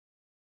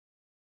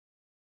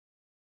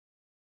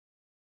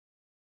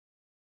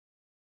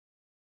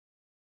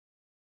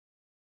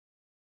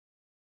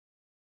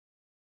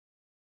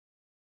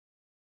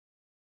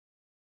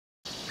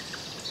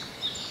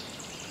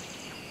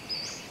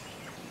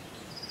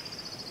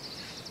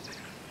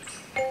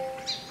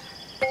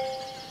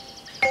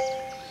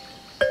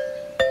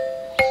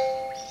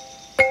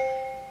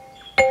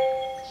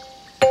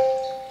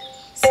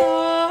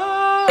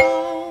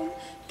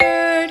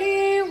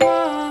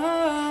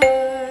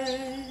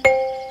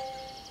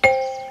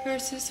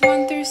verses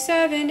 1 through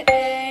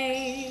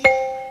 7a.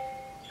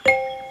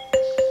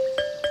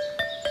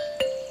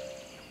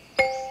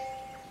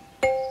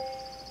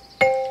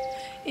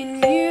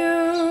 In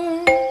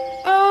you,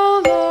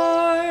 O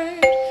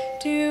Lord,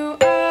 do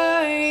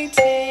I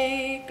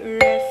take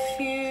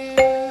refuge.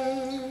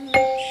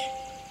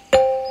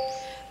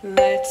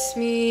 Let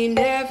me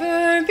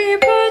never be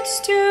put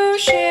to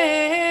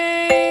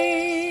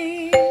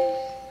shame.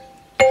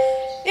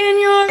 In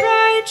your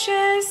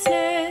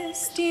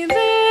righteousness,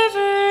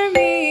 deliver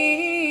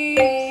me.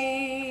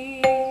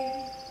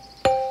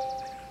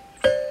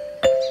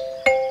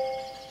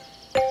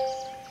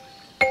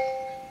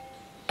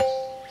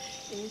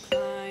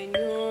 Incline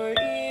your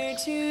ear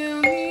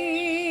to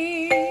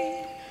me,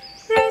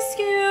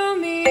 rescue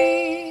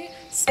me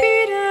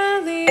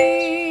speedily.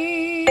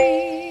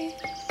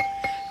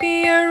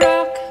 Be a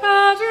rock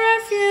of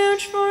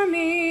refuge for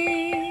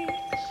me,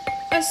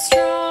 a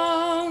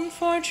strong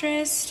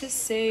fortress to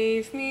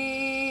save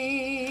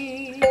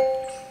me.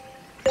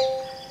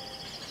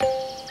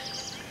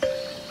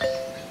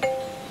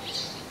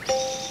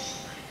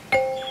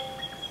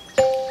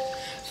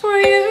 For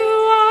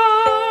you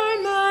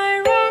are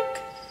my rock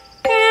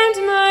and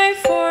my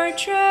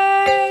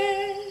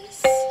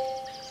fortress,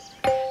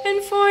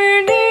 and for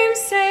your name's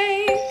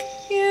sake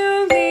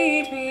you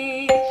lead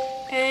me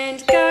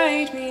and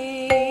guide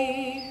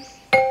me.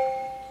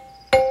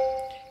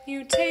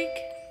 You take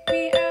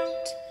me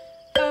out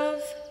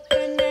of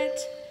the net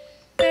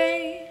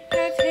they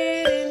have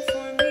hidden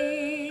for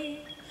me,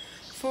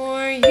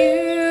 for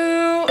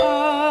you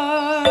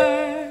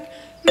are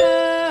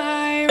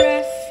my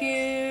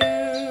refuge.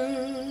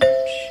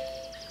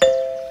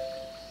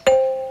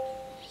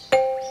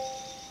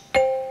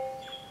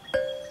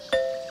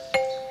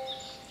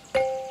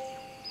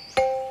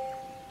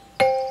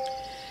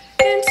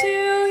 Into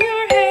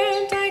your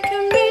hand I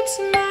commit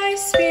my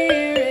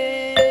spirit.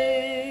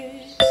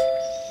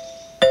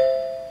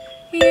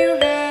 You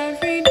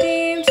have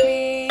redeemed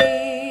me,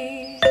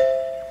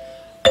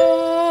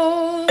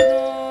 O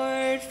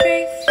Lord,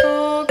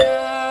 faithful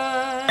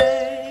God.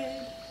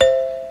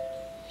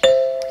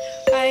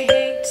 I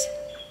hate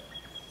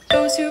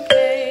those who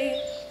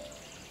pay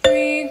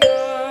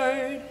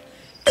regard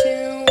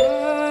to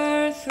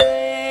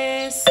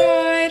worthless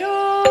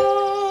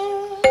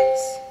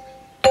idols,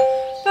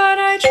 but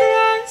I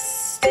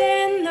trust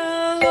in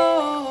the Lord.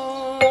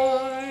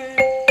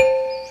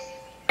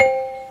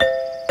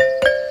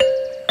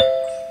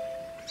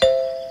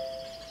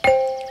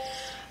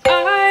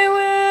 I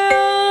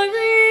will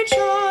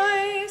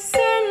rejoice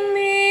and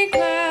be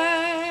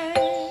glad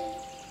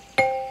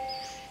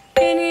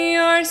in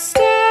your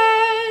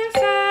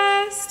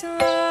steadfast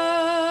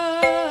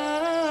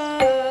love,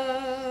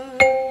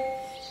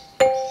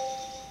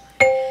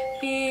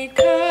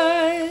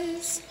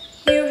 because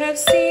you have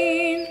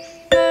seen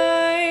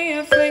my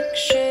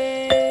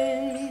affliction.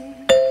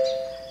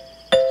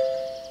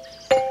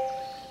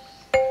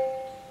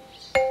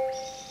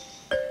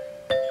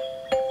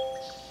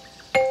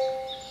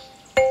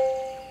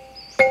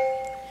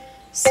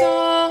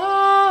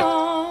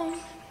 Psalm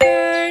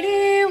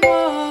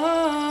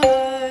 31,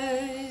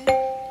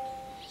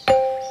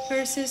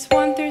 verses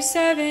 1 through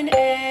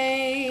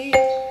 7a.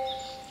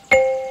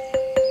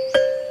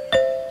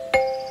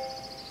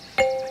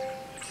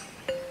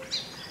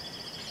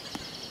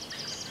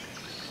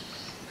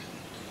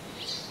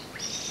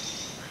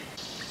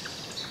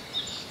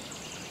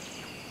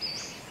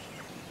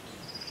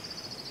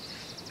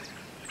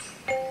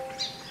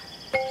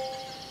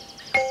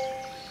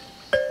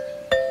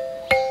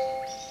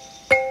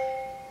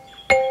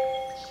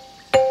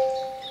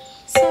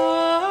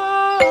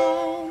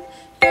 Psalm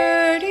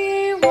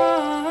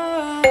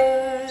 31,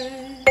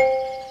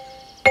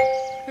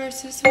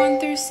 verses 1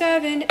 through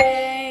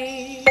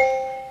 7a.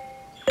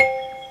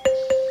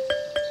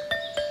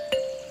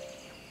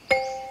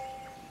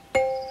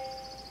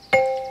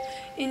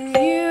 In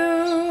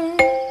you,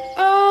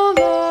 O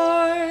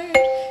Lord,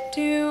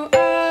 do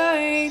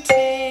I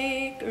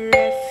take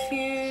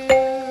refuge.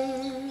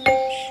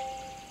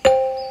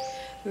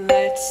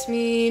 Let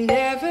me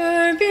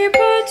never be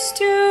put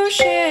to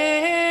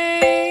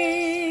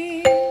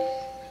shame.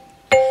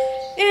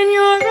 In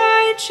your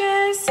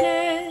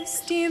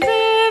righteousness,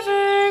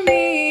 deliver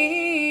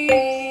me.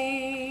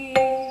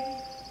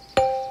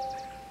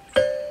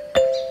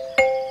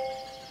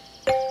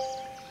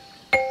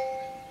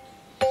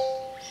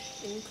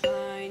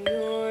 Incline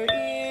your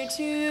ear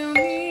to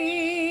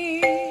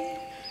me,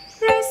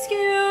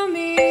 rescue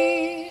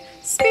me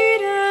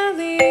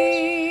speedily.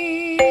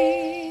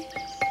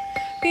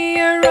 Be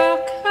a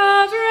rock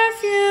of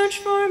refuge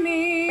for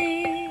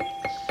me,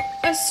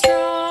 a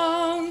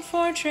strong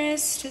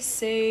fortress to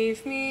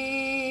save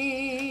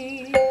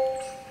me.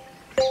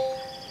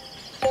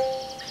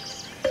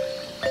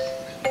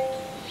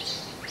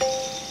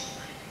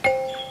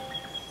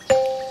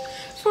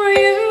 For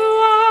you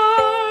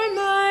are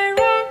my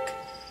rock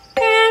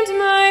and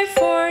my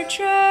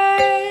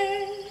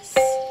fortress,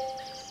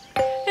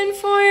 and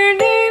for your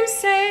name's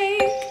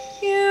sake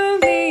you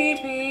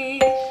lead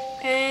me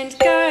and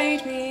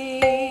guide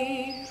me.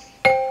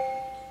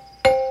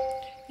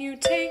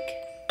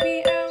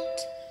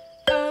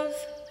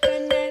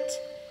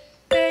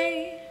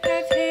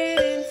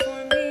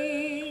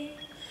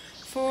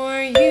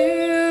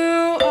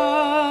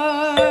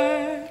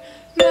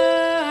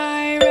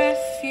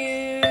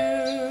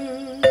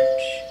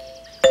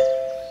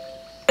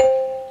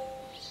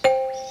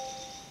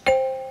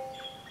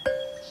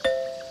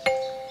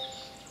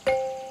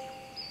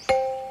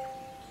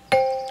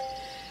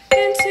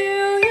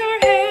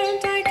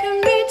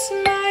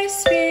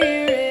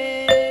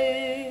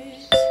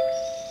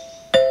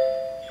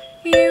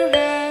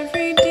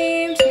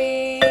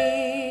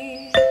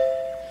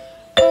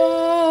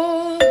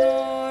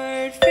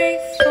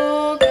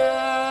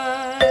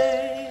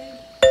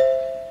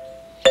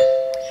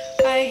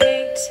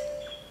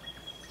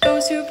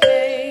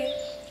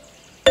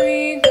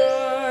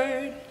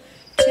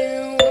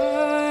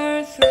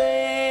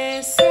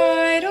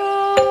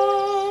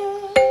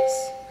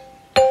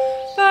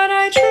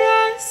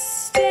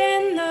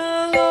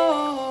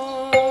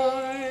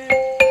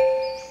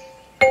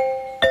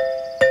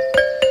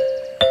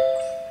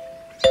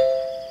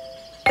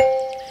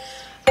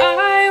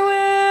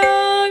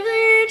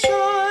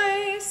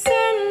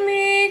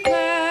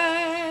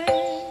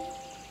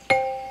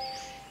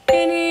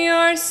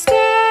 your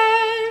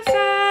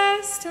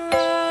steadfast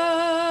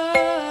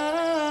love,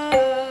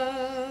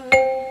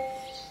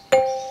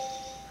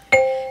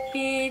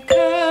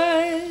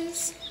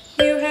 because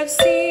you have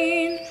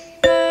seen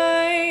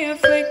my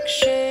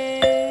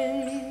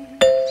affliction.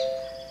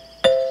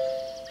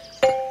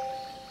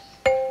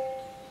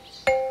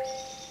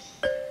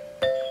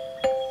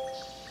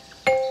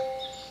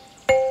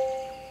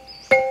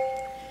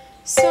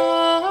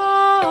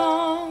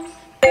 Psalm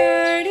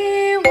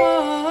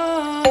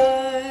 31,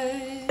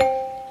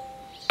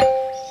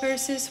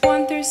 verses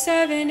 1 through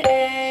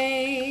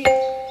 7a.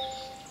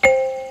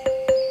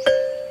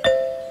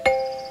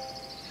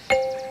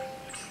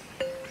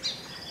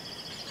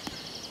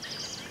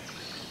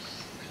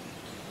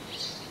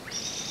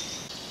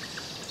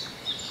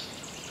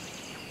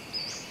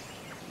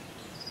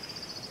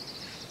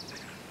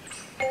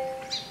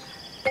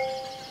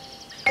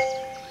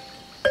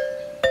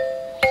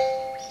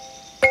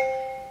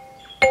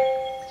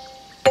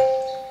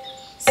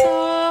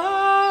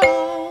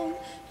 Psalm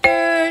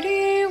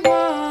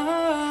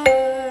 31,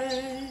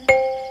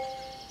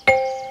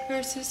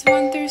 verses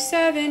 1 through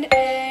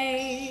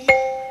 7a.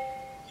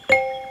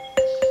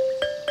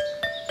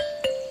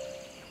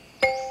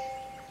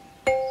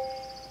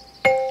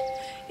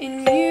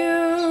 In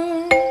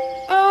you,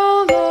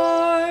 O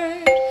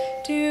Lord,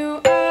 do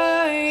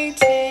I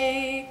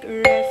take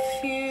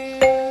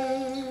refuge.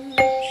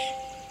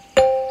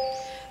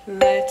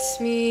 Let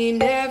me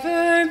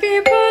never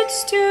be put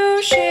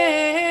to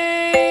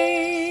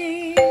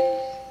shame.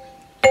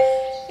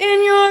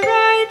 In your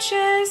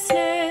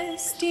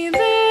righteousness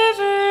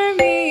deliver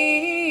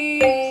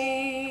me.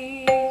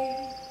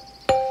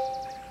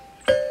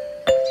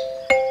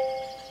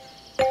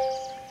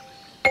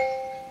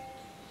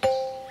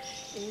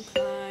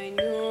 Incline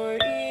your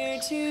ear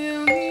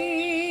to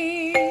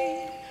me,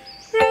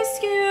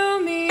 rescue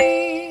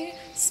me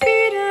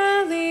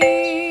speedily.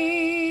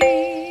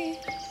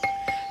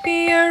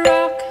 Be a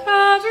rock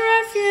of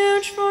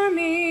refuge for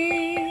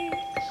me,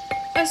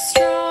 a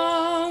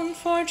strong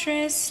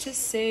fortress to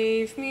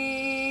save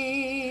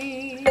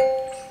me.